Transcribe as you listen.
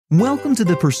Welcome to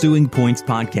the Pursuing Points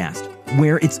podcast,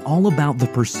 where it's all about the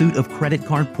pursuit of credit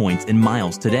card points and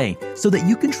miles today so that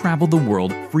you can travel the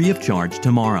world free of charge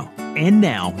tomorrow. And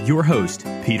now, your host,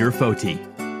 Peter Foti.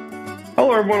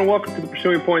 Hello, everyone, and welcome to the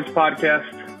Pursuing Points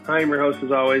podcast. I am your host,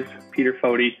 as always, Peter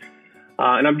Foti.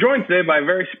 And I'm joined today by a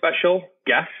very special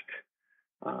guest.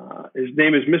 His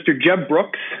name is Mr. Jeb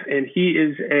Brooks, and he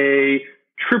is a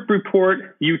trip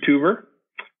report YouTuber.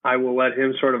 I will let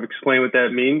him sort of explain what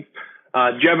that means.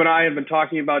 Jeb and I have been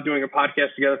talking about doing a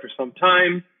podcast together for some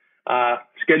time.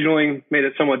 Scheduling made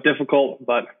it somewhat difficult,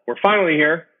 but we're finally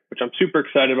here, which I'm super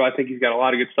excited about. I think he's got a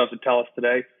lot of good stuff to tell us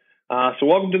today. So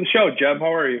welcome to the show, Jeb.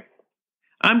 How are you?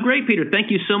 I'm great, Peter.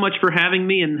 Thank you so much for having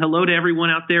me, and hello to everyone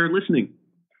out there listening.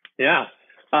 Yeah.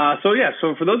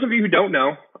 So for those of you who don't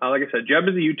know, like I said, Jeb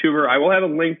is a YouTuber. I will have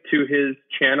a link to his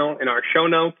channel in our show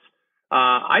notes.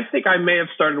 I think I may have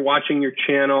started watching your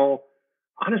channel.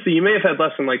 Honestly, you may have had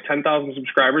less than like 10,000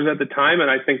 subscribers at the time, and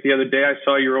I think the other day I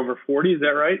saw you're over 40. Is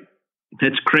that right?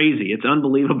 That's crazy. It's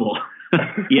unbelievable.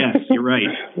 Yes, you're right.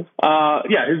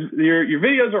 Your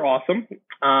videos are awesome.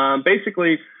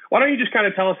 Basically, why don't you just kind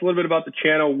of tell us a little bit about the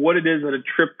channel, what it is that a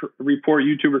trip report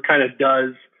YouTuber kind of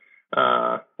does.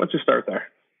 Let's just start there.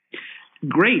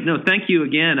 Great. No, thank you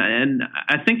again. And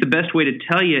I think the best way to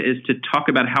tell you is to talk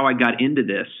about how I got into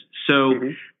this. So,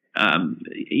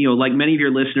 like many of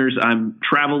your listeners, I'm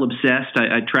travel obsessed.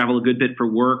 I travel a good bit for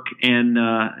work and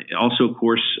also, of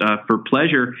course, for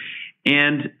pleasure.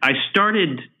 And I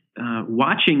started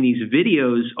watching these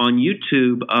videos on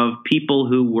YouTube of people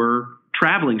who were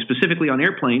traveling, specifically on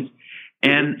airplanes.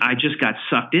 And I just got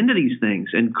sucked into these things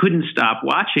and couldn't stop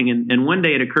watching. And one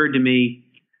day it occurred to me,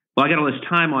 well, I got all this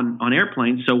time on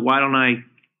airplanes, so why don't I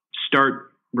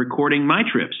start recording my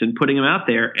trips and putting them out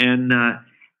there? And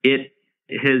it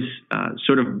has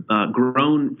sort of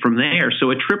grown from there.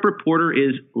 So a trip reporter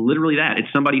is literally that. It's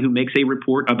somebody who makes a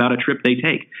report about a trip they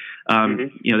take.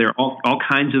 There are all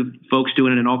kinds of folks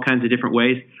doing it in all kinds of different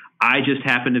ways. I just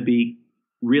happen to be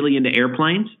really into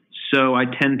airplanes, so I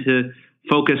tend to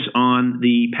focus on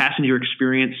the passenger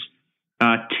experience,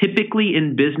 typically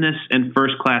in business and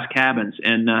first-class cabins,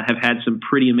 and have had some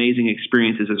pretty amazing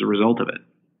experiences as a result of it.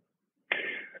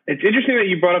 It's interesting that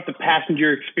you brought up the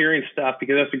passenger experience stuff,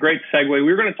 because that's a great segue. We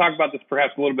were going to talk about this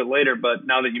perhaps a little bit later, but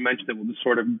now that you mentioned it, we'll just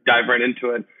sort of dive right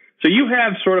into it. So you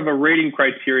have sort of a rating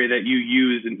criteria that you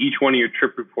use in each one of your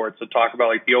trip reports to talk about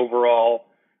like the overall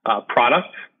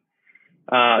product.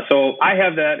 So I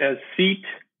have that as seat,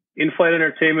 in-flight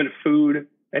entertainment, food,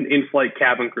 and in-flight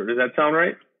cabin crew. Does that sound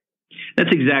right?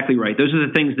 That's exactly right. Those are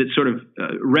the things that sort of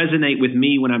resonate with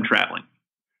me when I'm traveling.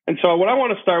 And so what I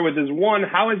want to start with is, one,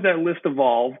 how has that list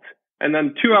evolved? And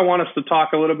then two, I want us to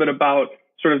talk a little bit about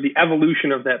sort of the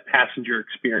evolution of that passenger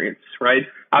experience, right?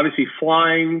 Obviously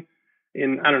flying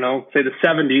in, say the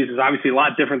 70s is obviously a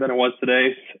lot different than it was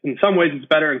today. In some ways it's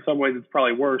better, in some ways it's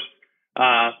probably worse.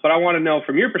 But I want to know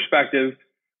from your perspective,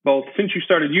 both since you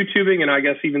started YouTubing and I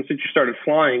guess even since you started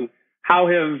flying, how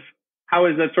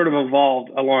has that sort of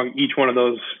evolved along each one of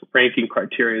those ranking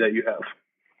criteria that you have?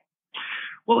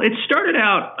 Well, it started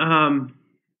out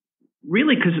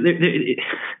really because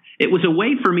it was a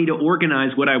way for me to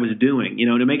organize what I was doing,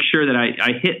 to make sure that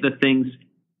I hit the things.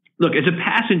 Look, as a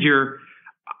passenger,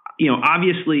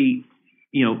 obviously,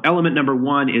 element number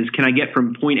one is, can I get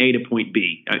from point A to point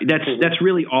B? That's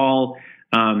really all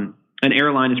an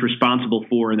airline is responsible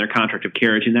for in their contract of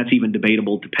carriage, and that's even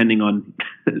debatable depending on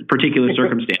particular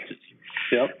circumstances.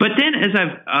 Yep. But then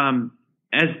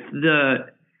as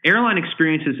the airline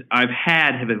experiences I've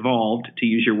had have evolved, to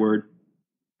use your word,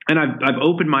 and I've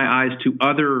opened my eyes to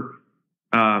other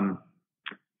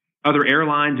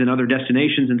airlines and other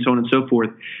destinations and so on and so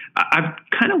forth. I've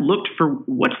kind of looked for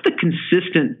what are the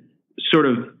consistent sort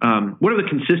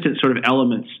of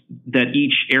elements that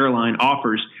each airline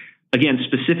offers. Again,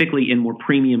 specifically in more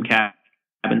premium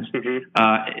cabins,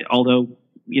 although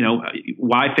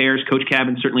Y fares, coach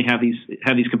cabins certainly have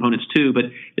these components too. But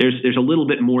there's a little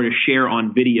bit more to share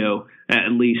on video,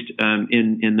 at least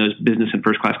in those business and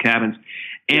first class cabins,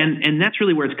 and that's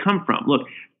really where it's come from. Look,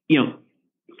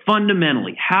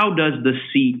 fundamentally, how does the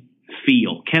seat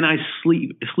feel? Can I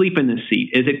sleep in this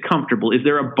seat? Is it comfortable? Is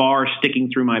there a bar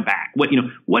sticking through my back? What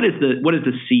is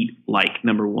the seat like?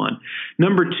 Number one.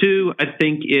 Number two, I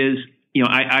think is,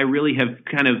 I really have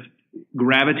kind of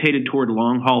gravitated toward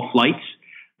long haul flights,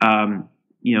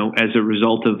 as a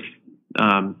result of,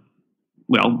 as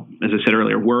I said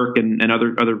earlier, work and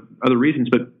other reasons,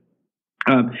 but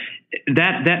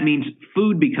that means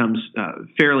food becomes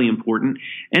fairly important,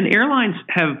 and airlines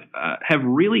have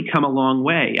really come a long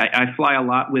way. I fly a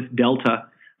lot with Delta,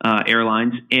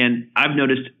 airlines, and I've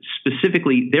noticed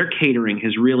specifically their catering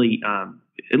has really,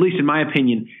 at least in my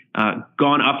opinion,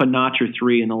 gone up a notch or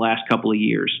three in the last couple of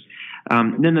years.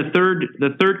 Then the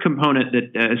third component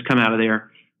that has come out of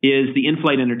there is the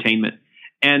in-flight entertainment.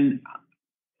 And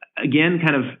again,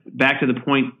 kind of back to the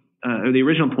point, or the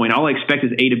original point, all I expect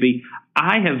is A to B.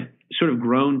 I have sort of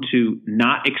grown to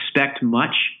not expect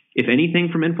much, if anything,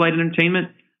 from in-flight entertainment.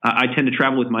 I tend to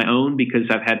travel with my own because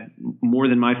I've had more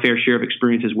than my fair share of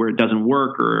experiences where it doesn't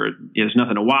work or there's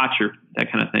nothing to watch or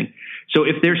that kind of thing. So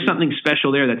if there's something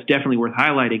special there, that's definitely worth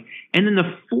highlighting. And then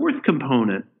the fourth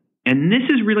component, and this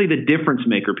is really the difference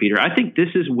maker, Peter. I think this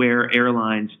is where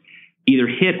airlines either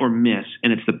hit or miss,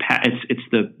 and it's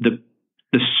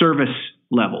the service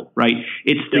level, right?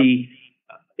 It's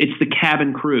the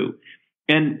cabin crew.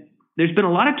 And there's been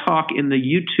a lot of talk in the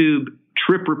YouTube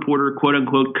trip reporter, quote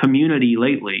unquote, community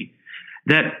lately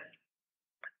that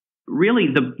really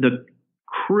the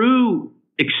crew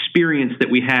experience that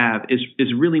we have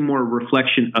is really more a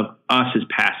reflection of us as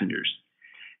passengers.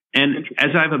 And as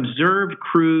I've observed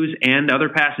crews and other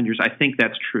passengers, I think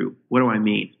that's true. What do I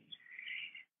mean?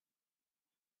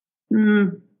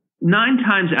 9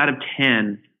 times out of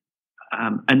 10,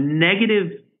 a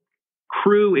negative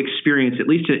crew experience, at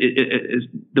least is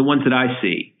the ones that I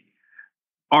see,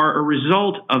 are a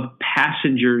result of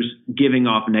passengers giving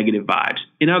off negative vibes.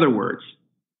 In other words,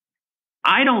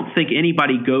 I don't think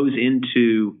anybody goes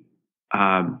into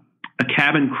a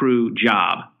cabin crew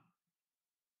job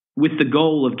with the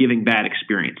goal of giving bad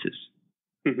experiences.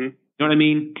 Mm-hmm. You know what I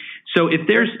mean? So if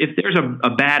there's a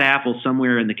bad apple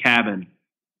somewhere in the cabin,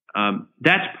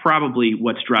 that's probably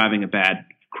what's driving a bad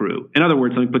crew. In other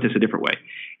words, let me put this a different way.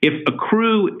 If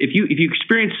you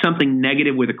experience something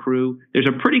negative with a crew, there's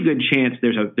a pretty good chance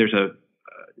there's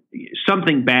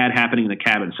something bad happening in the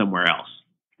cabin somewhere else.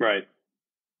 Right.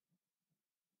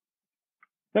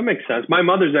 That makes sense. My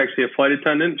mother's actually a flight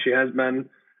attendant. She has been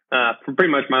for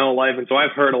pretty much my whole life, and so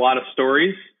I've heard a lot of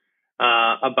stories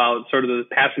about sort of the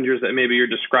passengers that maybe you're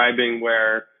describing,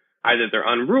 where either they're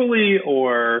unruly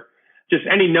or just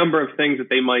any number of things that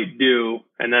they might do.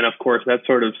 And then, of course, that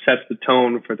sort of sets the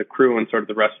tone for the crew and sort of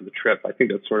the rest of the trip. I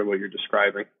think that's sort of what you're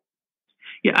describing.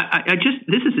 Yeah,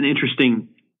 this is an interesting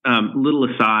little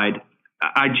aside.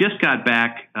 I just got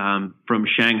back from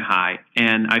Shanghai,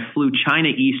 and I flew China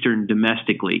Eastern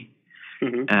domestically.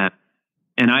 Mm-hmm.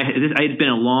 And it had been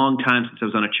a long time since I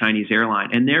was on a Chinese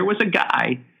airline. And there was a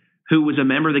guy who was a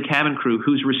member of the cabin crew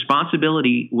whose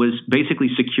responsibility was basically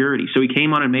security. So he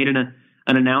came on and made an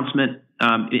announcement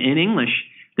in English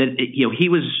that he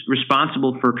was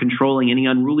responsible for controlling any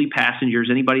unruly passengers,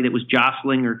 anybody that was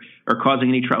jostling or causing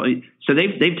any trouble. So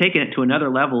they've taken it to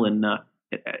another level, and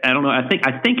I don't know. I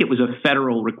think it was a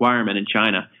federal requirement in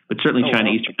China, but certainly China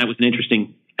Eastern. That was an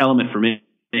interesting element for me.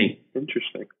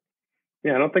 Interesting.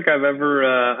 Yeah, I don't think I've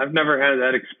never had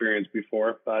that experience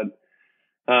before, but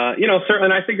certainly.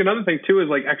 And I think another thing too is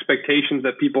like expectations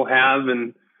that people have,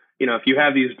 and if you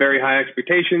have these very high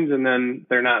expectations and then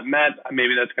they're not met,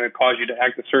 maybe that's going to cause you to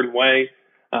act a certain way.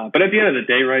 But at the end of the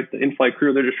day, right, the in-flight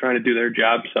crew, they're just trying to do their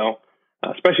job. So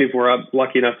especially if we're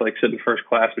lucky enough to sit in first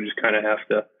class, we just kind of have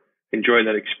to enjoy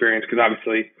that experience, because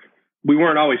obviously we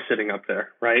weren't always sitting up there,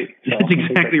 right? So that's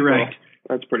exactly right. Cool.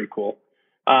 That's pretty cool.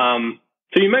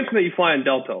 So you mentioned that you fly in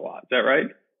Delta a lot. Is that right?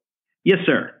 Yes,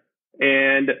 sir.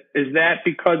 And is that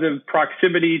because of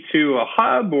proximity to a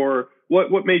hub, or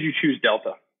what made you choose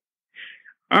Delta?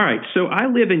 All right. So I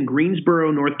live in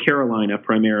Greensboro, North Carolina,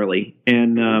 primarily.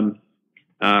 And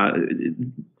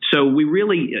so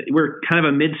we're kind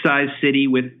of a mid-sized city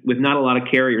with not a lot of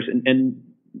carriers. And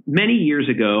many years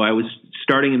ago, I was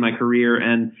starting in my career,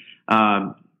 and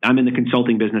I'm in the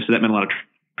consulting business, so that meant a lot of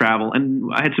travel.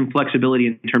 And I had some flexibility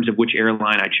in terms of which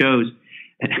airline I chose.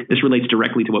 This relates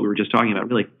directly to what we were just talking about,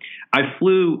 really. I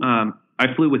flew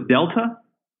with Delta,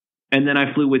 and then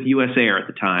I flew with US Air at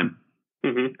the time.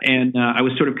 Mm-hmm. And I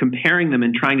was sort of comparing them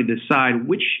and trying to decide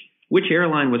which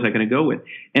airline was I going to go with.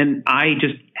 And I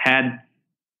just had,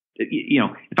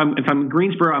 if I'm in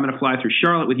Greensboro, I'm going to fly through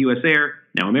Charlotte with US Air,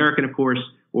 now American, of course,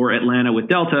 or Atlanta with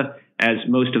Delta. As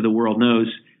most of the world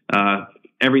knows,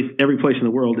 every place in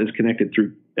the world is connected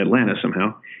through Atlanta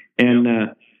somehow.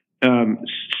 And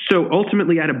so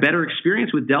ultimately, I had a better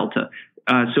experience with Delta.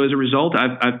 So as a result,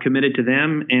 I've committed to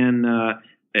them, and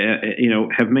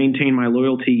have maintained my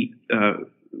loyalty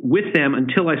with them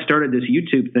until I started this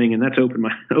YouTube thing, and that's opened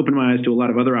my eyes to a lot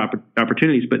of other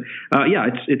opportunities. But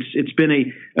it's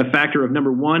been a factor of,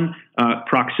 number one,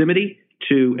 proximity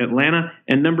to Atlanta,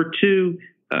 and number two,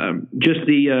 just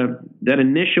that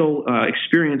initial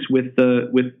experience with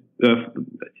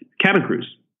cabin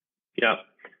crews. Yeah.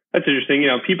 That's interesting.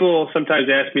 People sometimes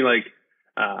ask me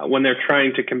when they're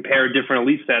trying to compare different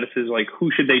elite statuses, like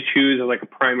who should they choose as like a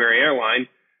primary airline?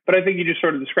 But I think you just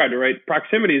sort of described it, right?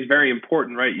 Proximity is very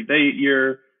important, right?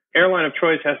 Your airline of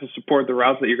choice has to support the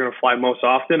routes that you're going to fly most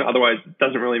often. Otherwise, it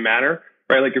doesn't really matter,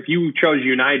 right? Like if you chose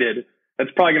United,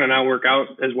 that's probably going to not work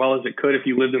out as well as it could if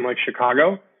you lived in like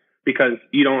Chicago, because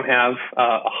you don't have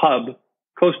a hub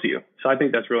close to you. So I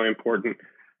think that's really important.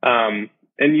 Honestly,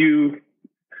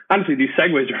 these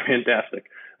segues are fantastic.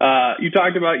 You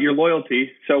talked about your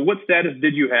loyalty. So what status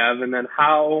did you have? And then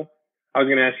I was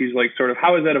going to ask you, like, sort of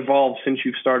how has that evolved since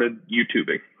you've started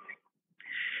YouTubing?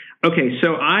 Okay,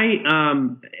 so I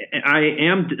am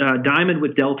Diamond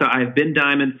with Delta. I've been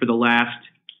Diamond for the last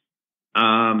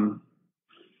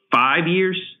 5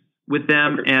 years with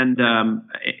them, okay. And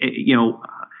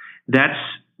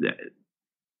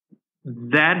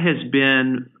that has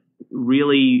been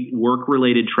really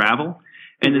work-related travel,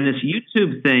 and then this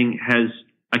YouTube thing has.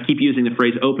 I keep using the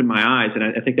phrase "open my eyes," and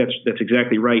I think that's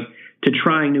exactly right. To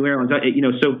trying new airlines,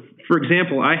 So for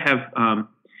example, I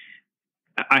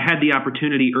had the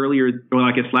opportunity earlier, well,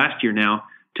 I guess last year now,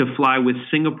 to fly with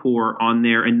Singapore on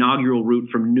their inaugural route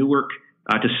from Newark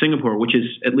to Singapore, which is,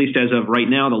 at least as of right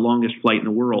now, the longest flight in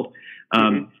the world.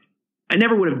 I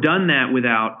never would have done that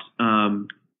without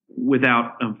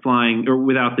flying or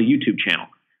without the YouTube channel.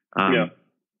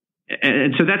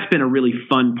 And so that's been a really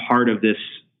fun part of this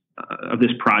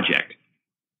project.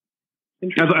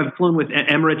 I've flown with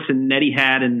Emirates and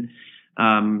Etihad and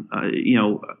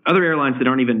other airlines that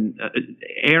aren't even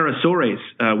Air Azores,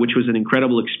 which was an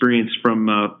incredible experience from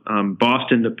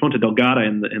Boston to Ponta Delgada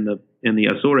in the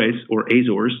Azores or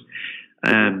Azores,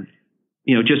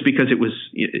 just because it was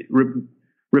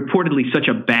reportedly such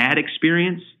a bad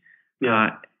experience.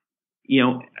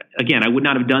 Again, I would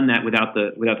not have done that without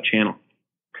the channel.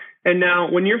 And now,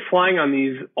 when you're flying on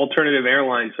these alternative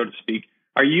airlines, so to speak,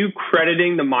 are you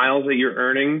crediting the miles that you're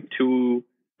earning to,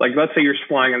 like, let's say you're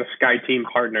flying on a SkyTeam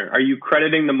partner, are you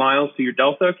crediting the miles to your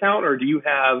Delta account, or do you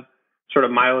have sort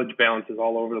of mileage balances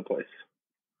all over the place?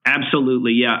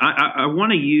 Absolutely, yeah. I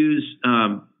want to use,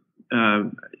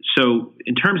 so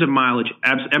in terms of mileage,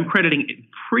 I'm crediting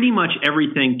pretty much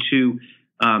everything to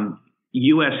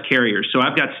U.S. carriers. So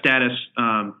I've got status,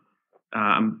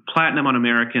 I'm platinum on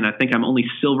American. I think I'm only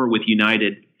silver with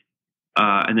United,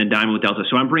 and then diamond with Delta.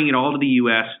 So I'm bringing it all to the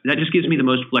U.S. That just gives me the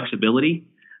most flexibility.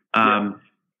 So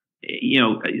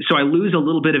I lose a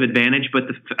little bit of advantage, but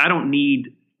I don't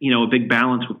need, a big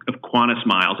balance of Qantas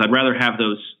miles. I'd rather have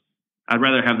those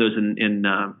in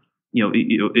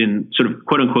sort of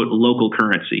quote unquote local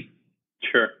currency.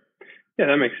 Sure. Yeah,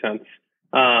 that makes sense.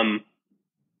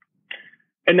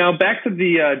 And now back to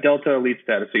the Delta Elite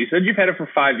status. So you said you've had it for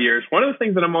 5 years. One of the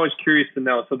things that I'm always curious to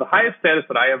know, so the highest status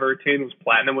that I ever attained was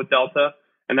platinum with Delta,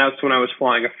 and that's when I was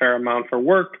flying a fair amount for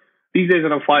work. These days I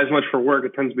don't fly as much for work.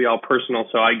 It tends to be all personal,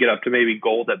 so I get up to maybe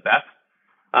gold at best.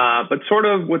 But sort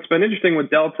of what's been interesting with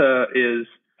Delta is,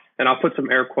 and I'll put some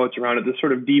air quotes around it, this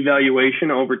sort of devaluation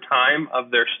over time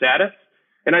of their status.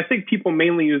 And I think people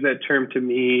mainly use that term to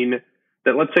mean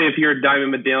that, let's say if you're a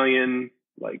Diamond Medallion,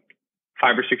 like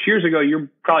 5 or 6 years ago,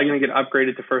 you're probably going to get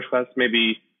upgraded to first class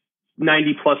maybe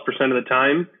 90+% of the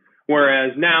time.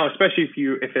 Whereas now, especially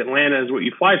if Atlanta is what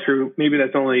you fly through, maybe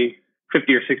that's only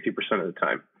 50 or 60% of the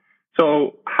time.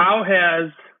 So how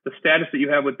has the status that you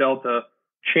have with Delta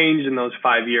changed in those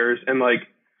 5 years? And like,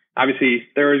 obviously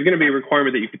there is going to be a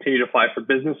requirement that you continue to fly for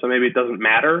business, so maybe it doesn't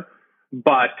matter.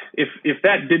 But if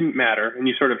that didn't matter and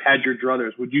you sort of had your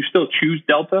druthers, would you still choose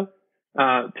Delta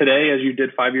today as you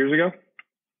did 5 years ago?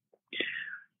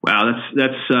 Wow,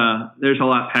 that's there's a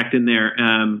lot packed in there.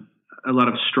 A lot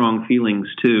of strong feelings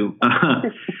too.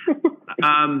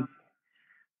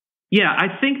 Yeah,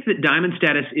 I think that Diamond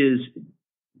status is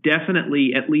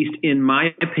definitely, at least in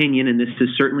my opinion, and this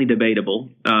is certainly debatable,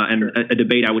 and a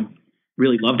debate I would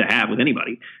really love to have with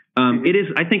anybody. It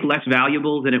is, I think, less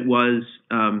valuable than it was,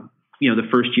 the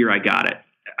first year I got it.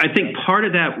 I think part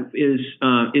of that is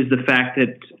the fact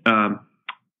that, how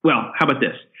about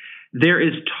this? There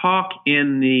is talk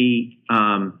in the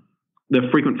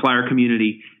frequent flyer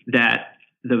community that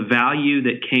the value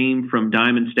that came from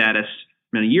Diamond status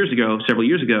several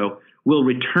years ago, will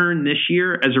return this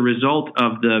year as a result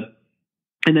of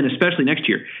and then especially next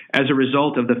year, as a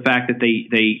result of the fact that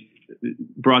they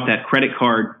brought that credit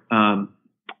card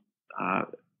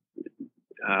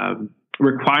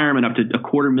requirement up to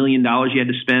 $250,000 you had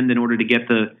to spend in order to get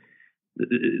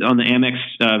on the Amex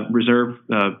Reserve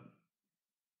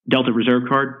Delta Reserve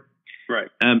card. Right.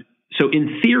 So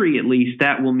in theory, at least,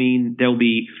 that will mean there'll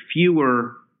be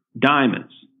fewer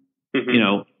diamonds,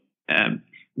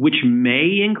 which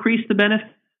may increase the benefit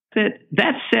it.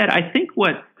 That said, I think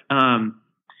what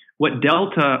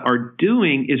Delta are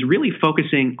doing is really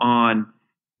focusing on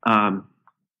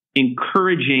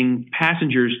encouraging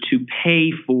passengers to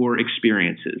pay for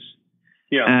experiences.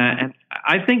 Yeah. And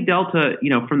I think Delta,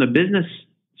 from the business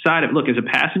side of, look, as a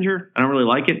passenger, I don't really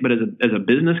like it, but as a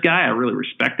business guy, I really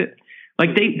respect it.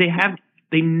 Like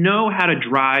they know how to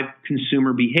drive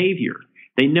consumer behavior.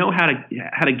 They know how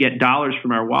to get dollars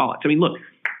from our wallets. I mean, look,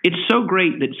 it's so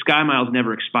great that Sky Miles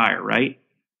never expire, right?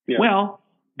 Yeah. Well,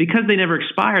 because they never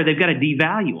expire, they've got to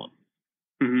devalue them.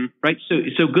 Mm-hmm. Right.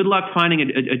 So good luck finding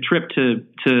a trip to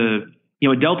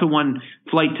a Delta One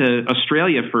flight to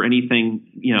Australia for anything,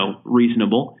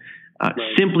 reasonable, right.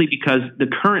 Simply because the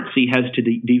currency has to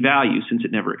devalue since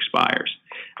it never expires.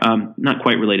 Not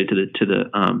quite related to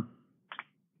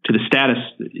the status,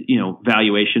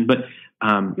 valuation, but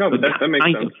no, but that makes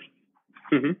sense.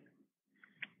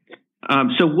 Mm-hmm.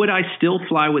 So would I still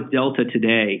fly with Delta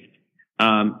today?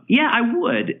 Yeah, I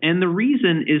would. And the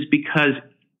reason is because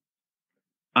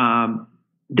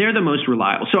they're the most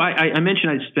reliable. So I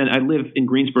mentioned I live in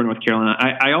Greensboro, North Carolina.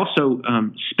 I also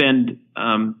spend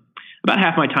about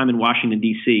half my time in Washington,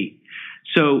 D.C.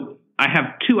 So I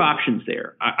have two options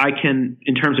there. I can,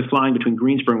 in terms of flying between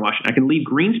Greensboro and Washington, I can leave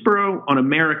Greensboro on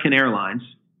American Airlines,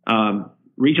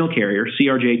 regional carrier,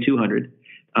 CRJ 200,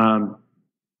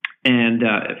 and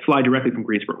fly directly from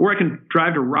Greensboro. Or I can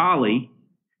drive to Raleigh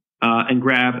and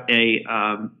grab a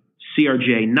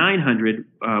CRJ 900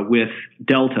 with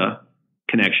Delta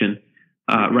connection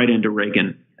right into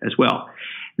Reagan as well.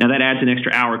 Now that adds an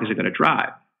extra hour because I've got to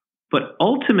drive. But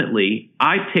ultimately,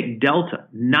 I picked Delta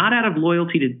not out of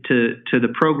loyalty to the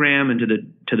program and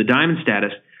to the Diamond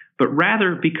status, but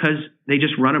rather because they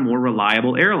just run a more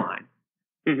reliable airline.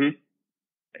 Mm-hmm.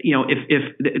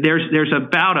 If there's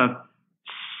about a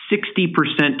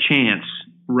 60% chance,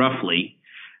 roughly,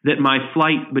 that my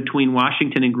flight between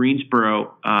Washington and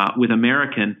Greensboro with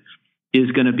American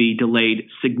is going to be delayed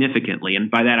significantly,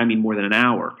 and by that I mean more than an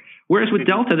hour. Whereas with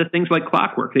Delta, the things like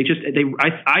clockwork,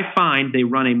 I find they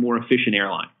run a more efficient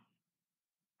airline.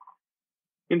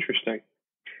 Interesting.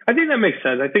 I think that makes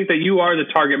sense. I think that you are the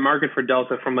target market for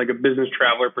Delta from like a business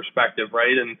traveler perspective,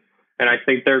 right? And I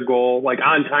think their goal, like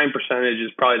on-time percentage,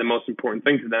 is probably the most important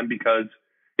thing to them, because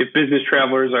if business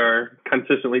travelers are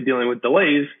consistently dealing with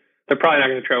delays, they're probably not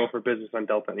going to travel for business on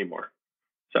Delta anymore.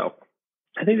 So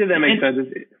I think that makes sense.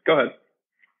 Go ahead.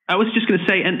 I was just going to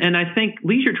say, and I think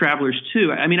leisure travelers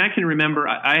too. I mean, I can remember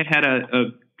I had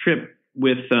a trip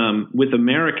with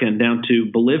American down to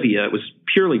Bolivia. It was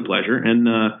purely pleasure, and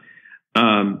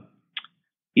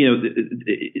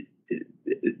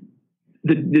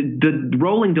the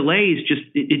rolling delays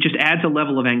just adds a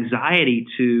level of anxiety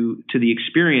to the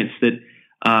experience that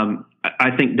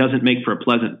I think doesn't make for a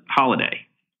pleasant holiday.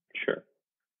 Sure.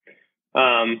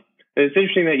 It's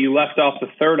interesting that you left off the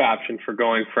third option for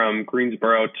going from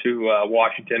Greensboro to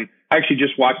Washington. I actually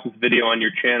just watched this video on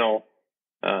your channel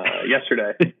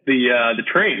yesterday. The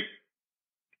train.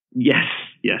 Yes.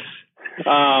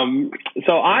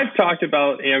 So I've talked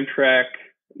about Amtrak,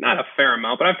 not a fair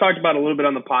amount, but I've talked about it a little bit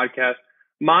on the podcast.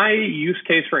 My use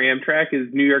case for Amtrak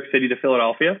is New York City to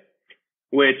Philadelphia,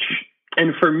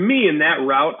 and for me in that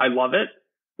route, I love it.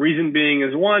 Reason being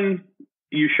is, one,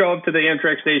 you show up to the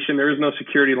Amtrak station, there is no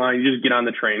security line, you just get on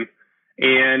the train.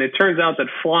 And it turns out that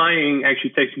flying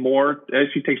actually takes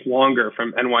longer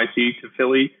from NYC to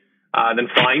Philly than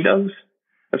flying does,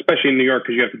 especially in New York,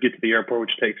 because you have to get to the airport,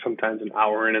 which takes sometimes an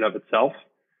hour in and of itself.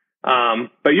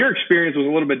 But your experience was a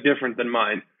little bit different than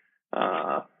mine.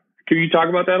 Can you talk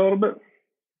about that a little bit?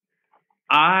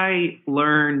 I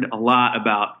learned a lot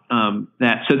about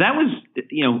that. So that was,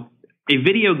 a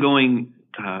video going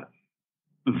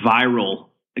viral,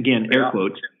 again, air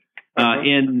quotes,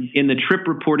 in the trip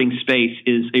reporting space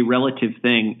is a relative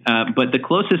thing. But the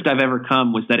closest I've ever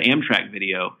come was that Amtrak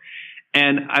video.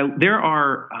 And there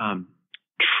are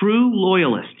true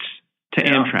loyalists to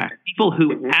Amtrak, people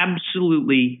who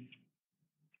absolutely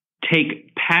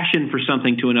take passion for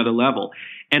something to another level.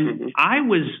 And I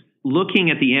was looking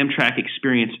at the Amtrak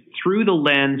experience through the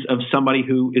lens of somebody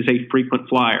who is a frequent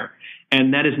flyer.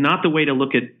 And that is not the way to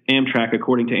look at Amtrak,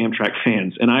 according to Amtrak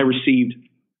fans. And I received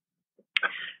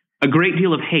a great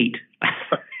deal of hate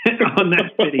on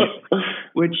that video,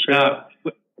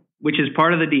 which is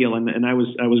part of the deal. And I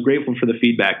was grateful for the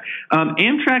feedback.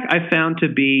 Amtrak I found to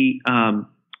be,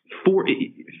 for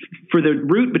the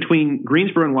route between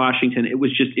Greensboro and Washington, it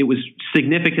was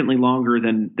significantly longer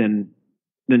than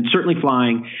certainly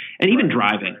flying and even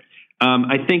driving.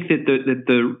 I think that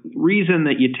the reason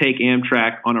that you take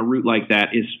Amtrak on a route like that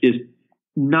is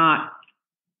not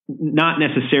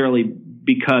necessarily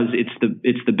because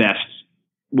it's the best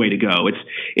way to go.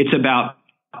 It's about,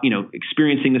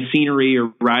 experiencing the scenery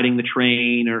or riding the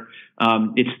train, or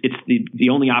it's the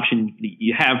only option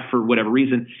you have for whatever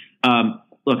reason.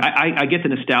 Look, I get the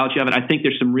nostalgia of it. I think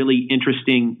there's some really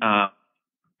interesting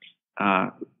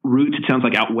routes, it sounds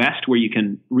like, out west where you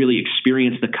can really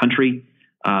experience the country.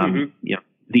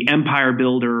 The Empire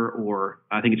Builder, or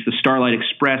I think it's the Starlight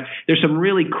Express. There's some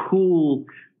really cool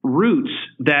routes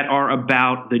that are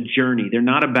about the journey. They're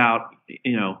not about,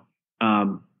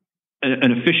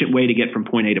 an efficient way to get from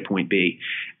point A to point B.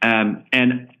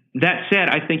 And that said,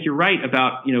 I think you're right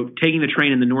about, taking the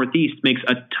train in the Northeast makes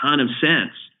a ton of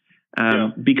sense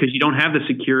because you don't have the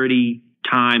security,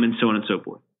 time, and so on and so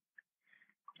forth.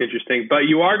 Interesting. But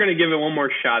you are going to give it one more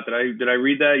shot. Did I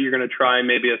read that? You're going to try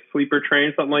maybe a sleeper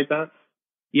train, something like that?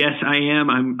 Yes, I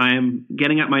am. I am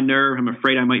getting up my nerve. I'm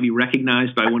afraid I might be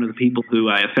recognized by one of the people who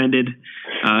I offended.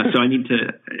 So I need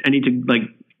to like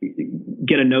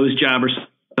get a nose job or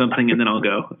something, and then I'll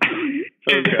go.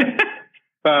 Okay.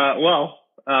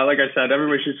 Like I said,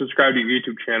 everybody should subscribe to your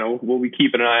YouTube channel. We'll be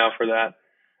keeping an eye out for that.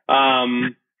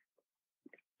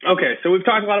 Okay, so we've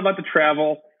talked a lot about the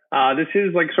travel. This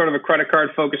is like sort of a credit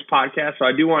card focused podcast, so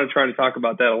I do want to try to talk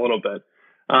about that a little bit.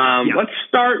 Let's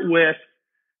start with,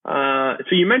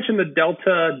 so you mentioned the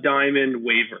Delta Diamond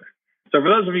waiver. So for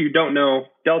those of you who don't know,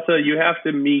 Delta, you have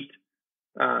to meet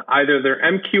either their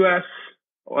MQS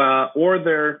or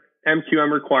their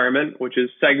MQM requirement, which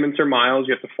is segments or miles.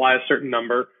 You have to fly a certain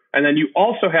number. And then you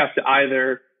also have to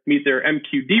either meet their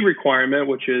MQD requirement,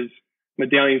 which is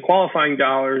medallion qualifying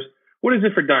dollars. What is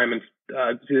it for diamonds?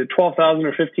 Is it 12,000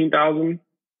 or 15,000?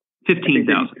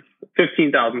 15,000.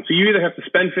 15,000. So you either have to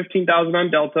spend 15,000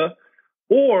 on Delta,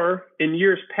 or in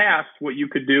years past, what you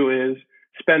could do is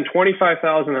spend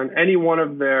 25,000 on any one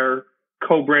of their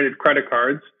co-branded credit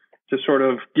cards to sort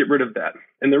of get rid of that.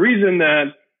 And the reason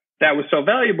that was so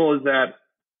valuable is that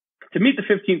to meet the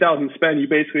 15,000 spend, you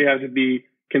basically have to be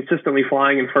consistently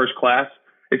flying in first class.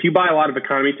 If you buy a lot of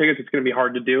economy tickets, it's going to be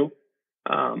hard to do.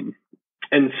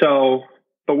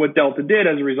 But what Delta did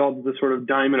as a result of the sort of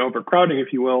diamond overcrowding,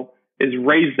 if you will, is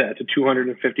raise that to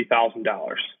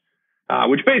 $250,000,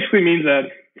 which basically means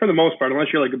that for the most part,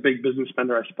 unless you're like a big business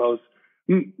spender, I suppose,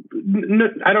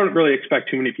 I don't really expect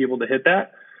too many people to hit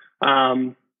that.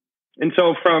 And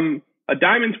so from a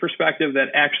diamond's perspective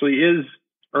that actually is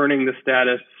earning the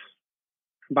status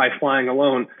by flying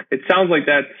alone, it sounds like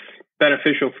that's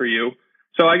beneficial for you.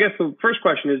 So I guess the first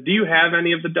question is, do you have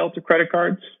any of the Delta credit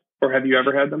cards, or have you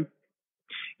ever had them?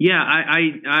 Yeah,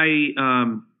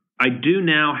 I do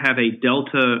now have a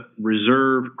Delta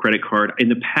Reserve credit card. In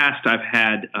the past, I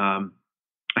had a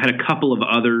couple of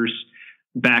others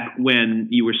back when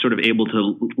you were sort of able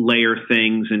to layer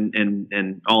things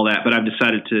and all that. But I've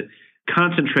decided to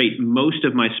concentrate most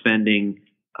of my spending.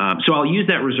 So I'll use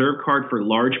that Reserve card for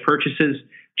large purchases,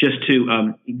 just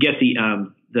to get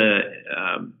the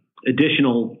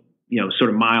additional sort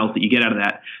of miles that you get out of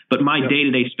that. But my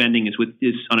day-to-day spending is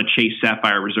on a Chase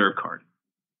Sapphire Reserve card.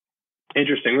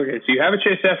 Interesting. Okay, so you have a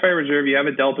Chase Sapphire Reserve, you have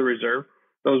a Delta Reserve.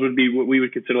 Those would be what we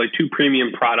would consider like two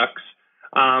premium products.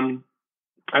 Are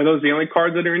those the only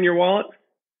cards that are in your wallet?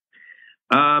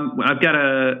 I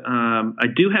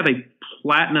do have a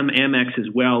Platinum Amex as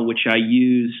well, which I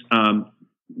use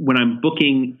when I'm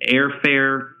booking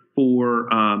airfare for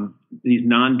these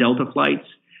non-Delta flights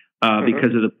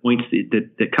because of the points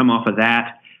that come off of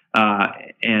that.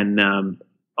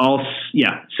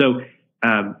 So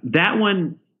that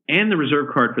one and the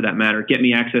Reserve card, for that matter, get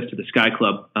me access to the Sky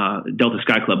Club, Delta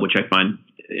Sky Club, which I find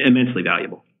immensely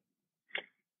valuable.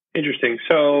 Interesting.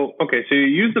 So you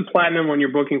use the Platinum when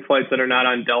you're booking flights that are not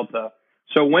on Delta.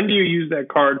 So when do you use that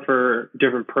card for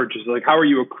different purchases? Like, how are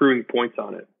you accruing points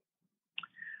on it?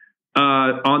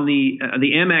 On the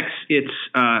Amex, it's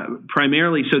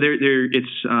primarily it's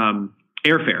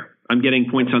airfare. I'm getting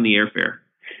points on the airfare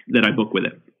that I book with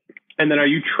it. And then are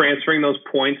you transferring those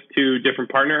points to different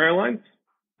partner airlines?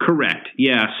 Correct.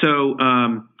 Yeah. So,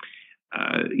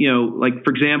 like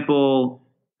for example,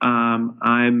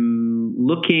 I'm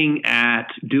looking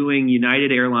at doing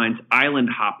United Airlines Island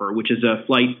Hopper, which is a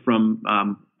flight from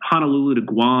Honolulu to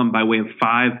Guam by way of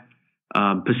 5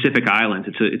 Pacific Islands.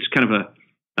 It's kind of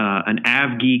an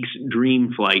AvGeek's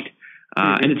dream flight,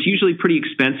 and it's usually pretty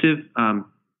expensive.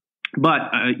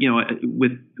 But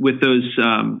with those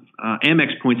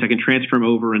Amex points, I can transfer them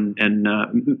over and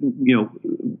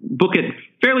book it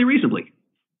fairly reasonably.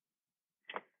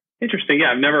 Interesting.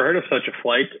 Yeah, I've never heard of such a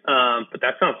flight, but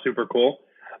that sounds super cool.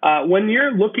 When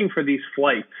you're looking for these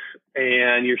flights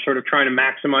and you're sort of trying to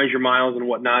maximize your miles and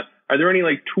whatnot, are there any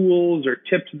like tools or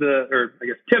tips or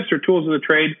tools of the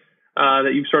trade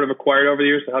that you've sort of acquired over the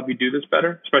years to help you do this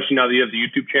better, especially now that you have the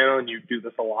YouTube channel and you do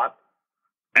this a lot?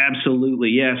 Absolutely,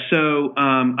 yeah. So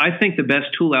I think the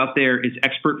best tool out there is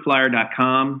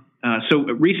expertflyer.com. So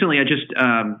recently, I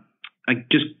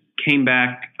just came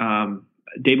back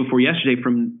day before yesterday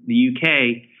from the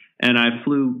UK, and I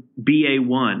flew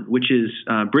BA1, which is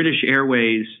British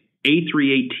Airways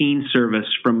A318 service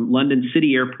from London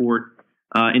City Airport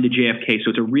into JFK. So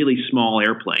it's a really small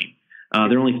airplane.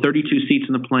 There are only 32 seats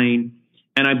in the plane.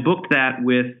 And I booked that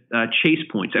with Chase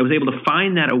points. I was able to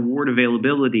find that award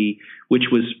availability, which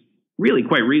was really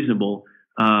quite reasonable,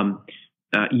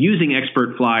 using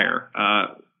Expert Flyer.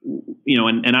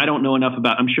 And I don't know enough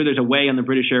about. I'm sure there's a way on the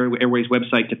British Airways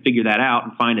website to figure that out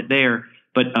and find it there.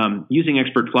 But using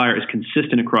Expert Flyer is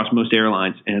consistent across most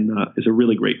airlines and is a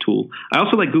really great tool. I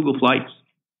also like Google Flights.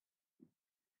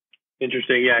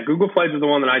 Interesting. Yeah, Google Flights is the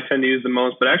one that I tend to use the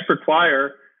most, but Expert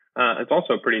Flyer. It's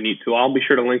also a pretty neat tool. I'll be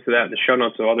sure to link to that in the show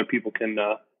notes so other people can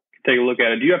take a look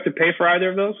at it. Do you have to pay for either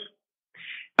of those?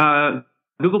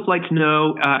 Google Flights,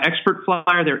 no. Expert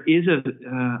Flyer, there is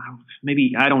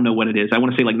maybe, I don't know what it is. I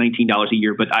want to say like $19 a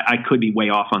year, but I could be way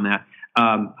off on that.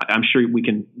 I'm sure we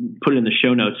can put it in the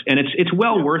show notes. And it's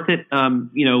well worth it,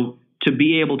 to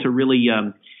be able to really,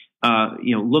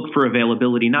 look for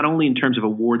availability, not only in terms of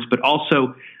awards, but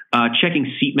also checking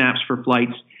seat maps for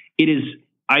flights. It is,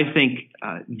 I think,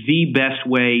 the best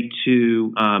way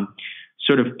to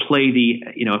sort of play the,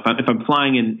 if I'm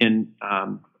flying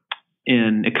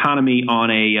in economy on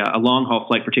a long haul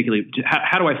flight, particularly,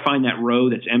 how do I find that row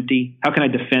that's empty? How can I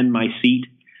defend my seat?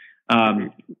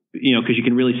 Because you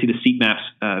can really see the seat maps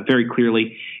very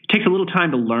clearly. It takes a little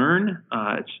time to learn.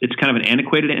 It's kind of an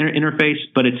antiquated interface,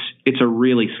 but it's a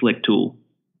really slick tool.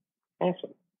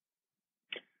 Awesome.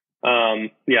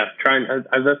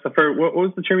 That's the first. What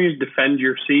was the term you used? Defend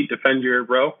your seat, defend your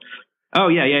row. Oh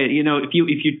yeah. If you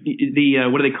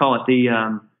what do they call it?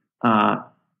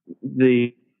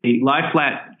 The lie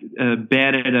flat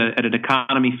bed at an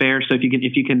economy fare. So if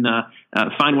you can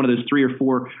find one of those 3 or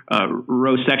 4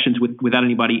 row sections without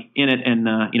anybody in it, and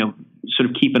sort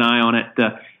of keep an eye on it.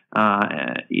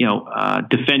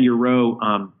 Defend your row.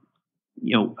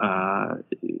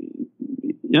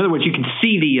 In other words, you can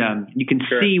see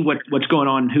see what's going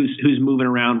on, who's moving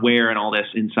around where, and all this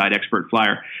inside Expert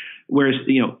Flyer. Whereas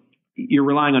you're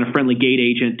relying on a friendly gate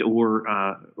agent or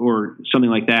something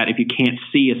like that if you can't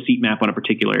see a seat map on a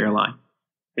particular airline.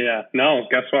 Yeah, no,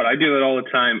 guess what? I do that all the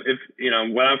time. If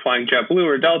when I'm flying JetBlue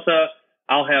or Delta,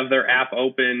 I'll have their app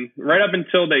open right up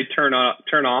until they turn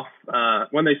off.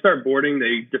 When they start boarding,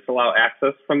 they disallow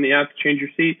access from the app to change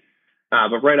your seat.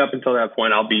 But right up until that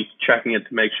point, I'll be checking it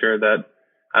to make sure that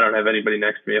I don't have anybody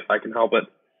next to me if I can help it.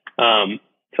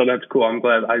 So that's cool. I'm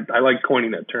glad. I like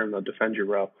coining that term, though, defend your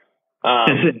row.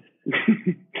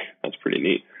 That's pretty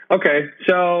neat. Okay,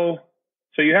 so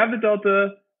you have the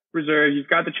Delta Reserve, you've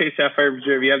got the Chase Sapphire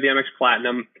Reserve, you have the Amex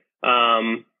Platinum.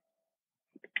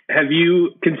 Have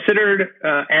you considered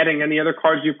adding any other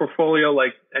cards to your portfolio,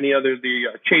 like any other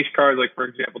the Chase cards, like for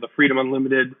example the Freedom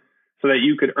Unlimited, so that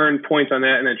you could earn points on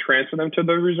that and then transfer them to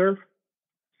the Reserve?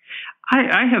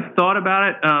 I have thought about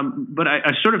it, but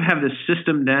I sort of have this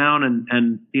system down,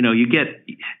 and you get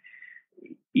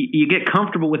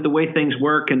comfortable with the way things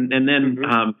work, and then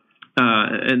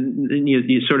and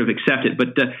you sort of accept it.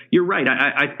 But you're right.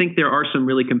 I think there are some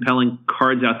really compelling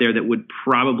cards out there that would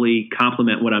probably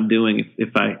complement what I'm doing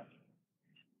if I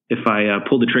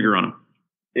pull the trigger on them.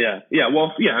 Yeah.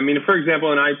 Well, yeah. I mean, for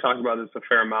example, and I talk about this a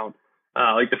fair amount.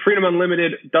 Like the Freedom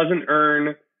Unlimited doesn't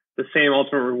earn the same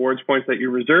ultimate rewards points that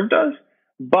your Reserve does,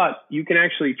 but you can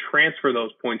actually transfer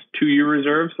those points to your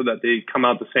Reserve so that they come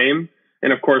out the same.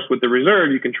 And of course, with the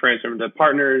Reserve, you can transfer them to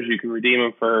partners. You can redeem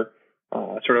them for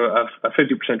sort of a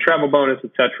 50% travel bonus,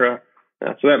 etc.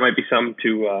 So that might be something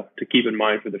to keep in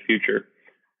mind for the future.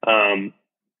 And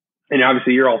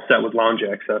obviously, you're all set with lounge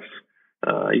access.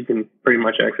 You can pretty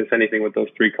much access anything with those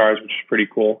 3 cards, which is pretty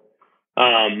cool.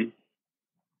 Awesome.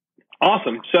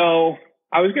 So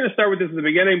I was going to start with this at the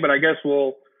beginning, but I guess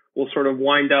we'll sort of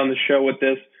wind down the show with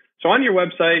this. So on your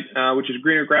website, which is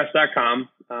greenergrass.com,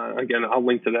 again, I'll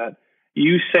link to that.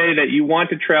 You say that you want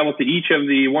to travel to each of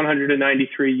the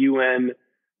 193 UN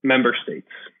member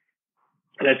states.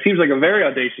 And that seems like a very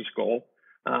audacious goal.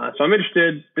 So I'm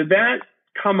interested, did that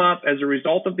come up as a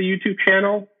result of the YouTube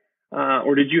channel,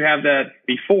 or did you have that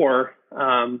before?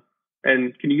 And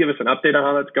can you give us an update on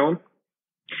how that's going?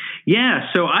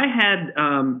 Yeah, so I had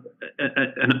an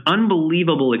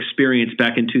unbelievable experience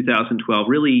back in 2012.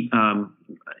 Really,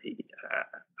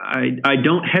 I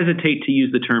don't hesitate to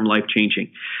use the term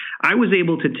life-changing. I was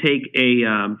able to take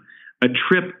a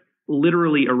trip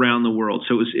literally around the world.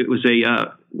 So it was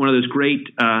one of those great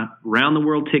round the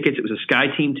world tickets. It was a Sky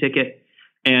Team ticket,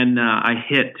 and I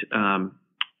hit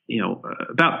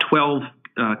about 12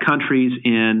 countries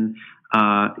in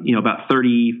about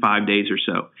 35 days or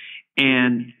so,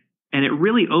 and it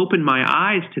really opened my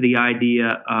eyes to the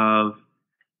idea of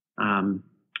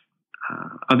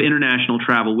international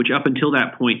travel, which up until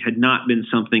that point had not been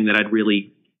something that I'd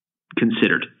really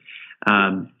considered.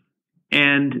 I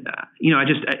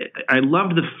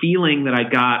loved the feeling that I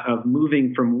got of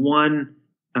moving from one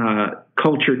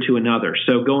culture to another.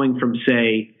 So going from,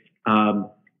 say,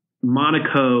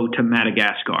 Monaco to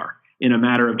Madagascar in a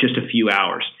matter of just a few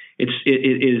hours.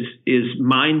 It is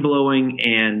mind blowing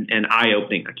and eye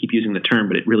opening. I keep using the term,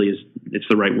 but it's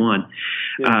the right one.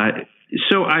 Yeah.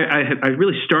 So I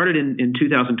really started in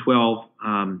 2012,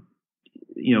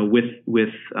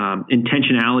 with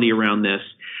intentionality around this,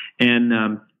 and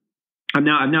I've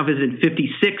now visited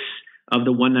 56 of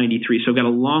the 193. So I've got a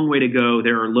long way to go.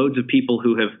 There are loads of people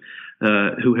who have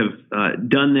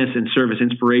done this and serve as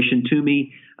inspiration to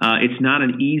me. It's not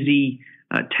an easy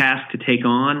task to take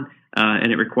on,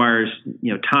 and it requires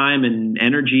time and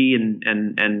energy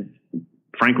and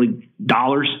frankly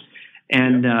dollars.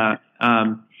 And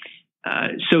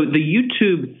so the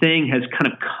YouTube thing has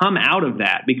kind of come out of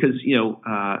that because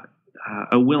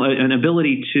an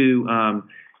ability to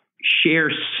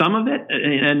share some of it,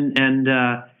 and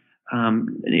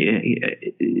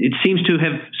it seems to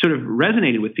have sort of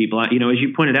resonated with people. As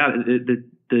you pointed out,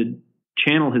 the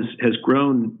channel has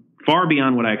grown far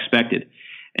beyond what I expected,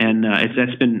 and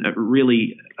that's been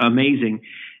really amazing.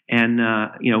 And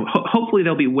hopefully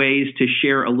there'll be ways to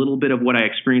share a little bit of what I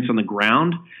experienced on the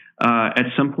ground at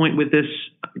some point with this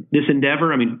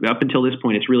endeavor. I mean, up until this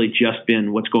point, it's really just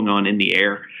been what's going on in the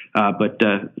air. But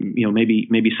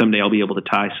maybe someday I'll be able to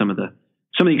tie some of the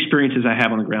experiences I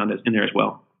have on the ground in there as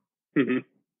well. Mm-hmm.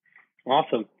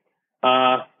 Awesome.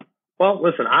 Well,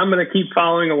 listen, I'm going to keep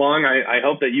following along. I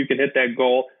hope that you can hit that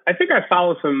goal. I think I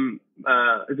follow some.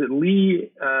 Is it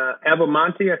Lee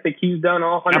Abamonte? I think he's done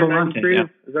all 193. Yeah.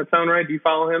 Does that sound right? Do you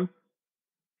follow him?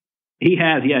 He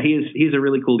has. Yeah, he's a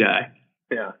really cool guy.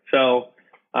 Yeah. So,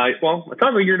 it sounds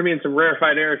like you're going to be in some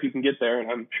rarefied air if you can get there,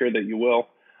 and I'm sure that you will.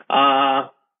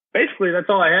 Basically, that's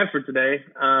all I have for today.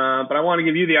 But I want to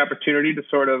give you the opportunity to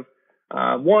sort of,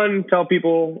 tell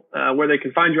people where they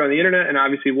can find you on the internet, and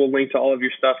obviously we'll link to all of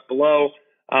your stuff below.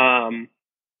 And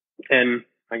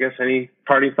I guess any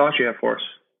parting thoughts you have for us?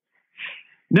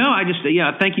 No,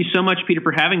 thank you so much, Peter,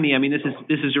 for having me. I mean, this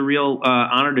is a real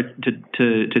honor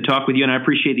to talk with you, and I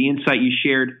appreciate the insight you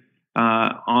shared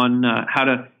on how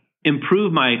to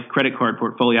improve my credit card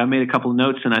portfolio. I made a couple of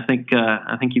notes, and I think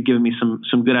you've given me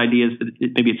some good ideas that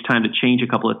maybe it's time to change a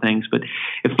couple of things. But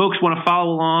if folks want to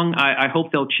follow along, I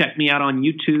hope they'll check me out on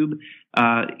YouTube.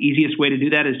 Easiest way to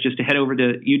do that is just to head over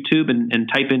to YouTube and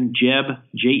type in Jeb,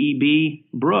 Jeb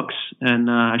Brooks,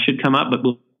 and I should come up, but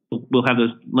we'll have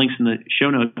those links in the show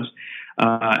notes.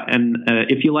 And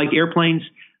if you like airplanes,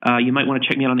 you might want to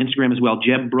check me out on Instagram as well.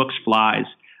 Jeb Brooks Flies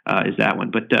is that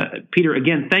one. But Peter,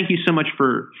 again, thank you so much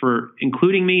for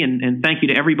including me, and thank you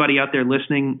to everybody out there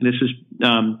listening. This is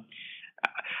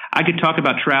I could talk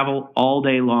about travel all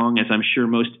day long, as I'm sure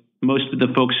most of the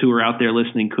folks who are out there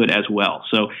listening could as well.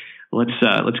 So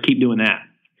let's keep doing that.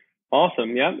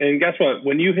 Awesome. Yeah. And guess what?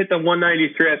 When you hit the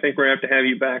 193, I think we're going to have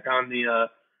you back on the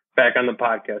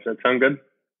podcast. That sound good?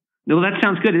 No, that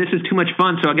sounds good. This is too much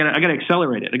fun, so I got to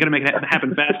accelerate it. I got to make it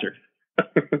happen faster.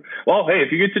 Well, hey,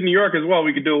 if you get to New York as well,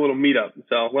 we could do a little meetup.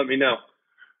 So let me know.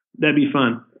 That'd be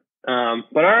fun.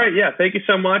 But all right, yeah, thank you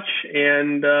so much,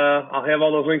 and I'll have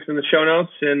all those links in the show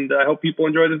notes, and I hope people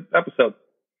enjoy the episode.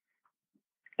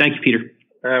 Thank you, Peter.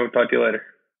 All right, we'll talk to you later.